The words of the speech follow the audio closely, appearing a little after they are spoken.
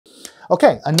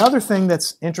Okay, another thing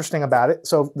that's interesting about it,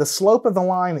 so the slope of the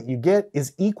line that you get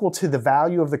is equal to the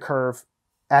value of the curve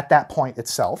at that point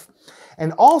itself.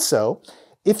 And also,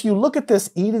 if you look at this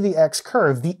e to the x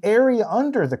curve, the area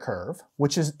under the curve,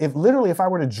 which is if I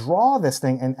were to draw this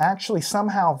thing and actually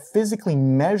somehow physically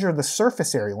measure the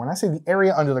surface area, when I say the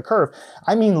area under the curve,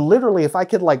 I mean literally if I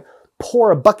could like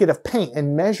pour a bucket of paint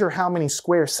and measure how many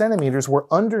square centimeters were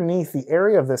underneath the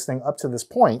area of this thing up to this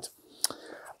point,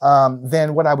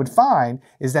 then what I would find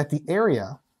is that the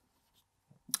area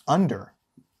under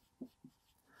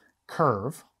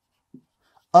curve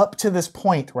up to this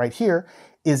point right here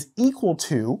is equal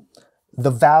to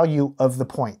the value of the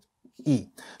point E.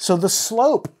 So the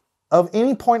slope of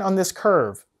any point on this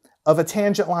curve of a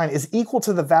tangent line is equal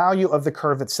to the value of the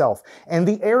curve itself. And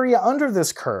the area under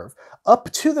this curve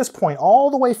up to this point, all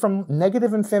the way from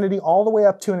negative infinity all the way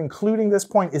up to and including this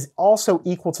point, is also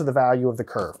equal to the value of the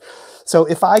curve. So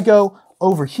if I go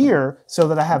over here so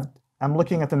that I'm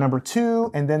looking at the number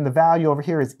 2 and then the value over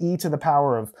here is e to the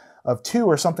power of 2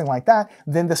 or something like that,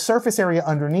 then the surface area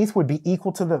underneath would be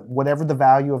equal to whatever the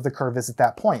value of the curve is at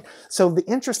that point. So the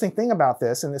interesting thing about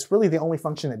this, and it's really the only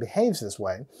function that behaves this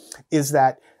way, is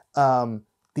that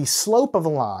the slope of a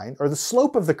line, or the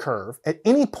slope of the curve, at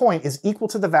any point is equal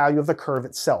to the value of the curve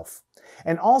itself.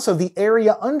 And also the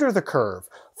area under the curve,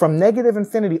 from negative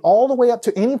infinity all the way up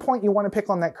to any point you want to pick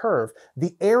on that curve,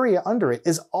 the area under it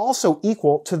is also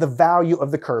equal to the value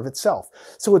of the curve itself.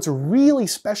 So it's a really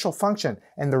special function,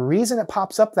 and the reason it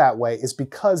pops up that way is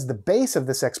because the base of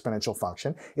this exponential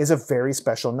function is a very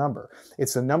special number.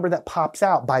 It's a number that pops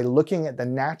out by looking at the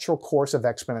natural course of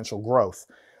exponential growth.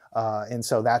 And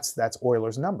so that's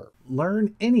Euler's number.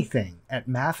 Learn anything at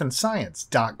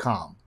mathandscience.com.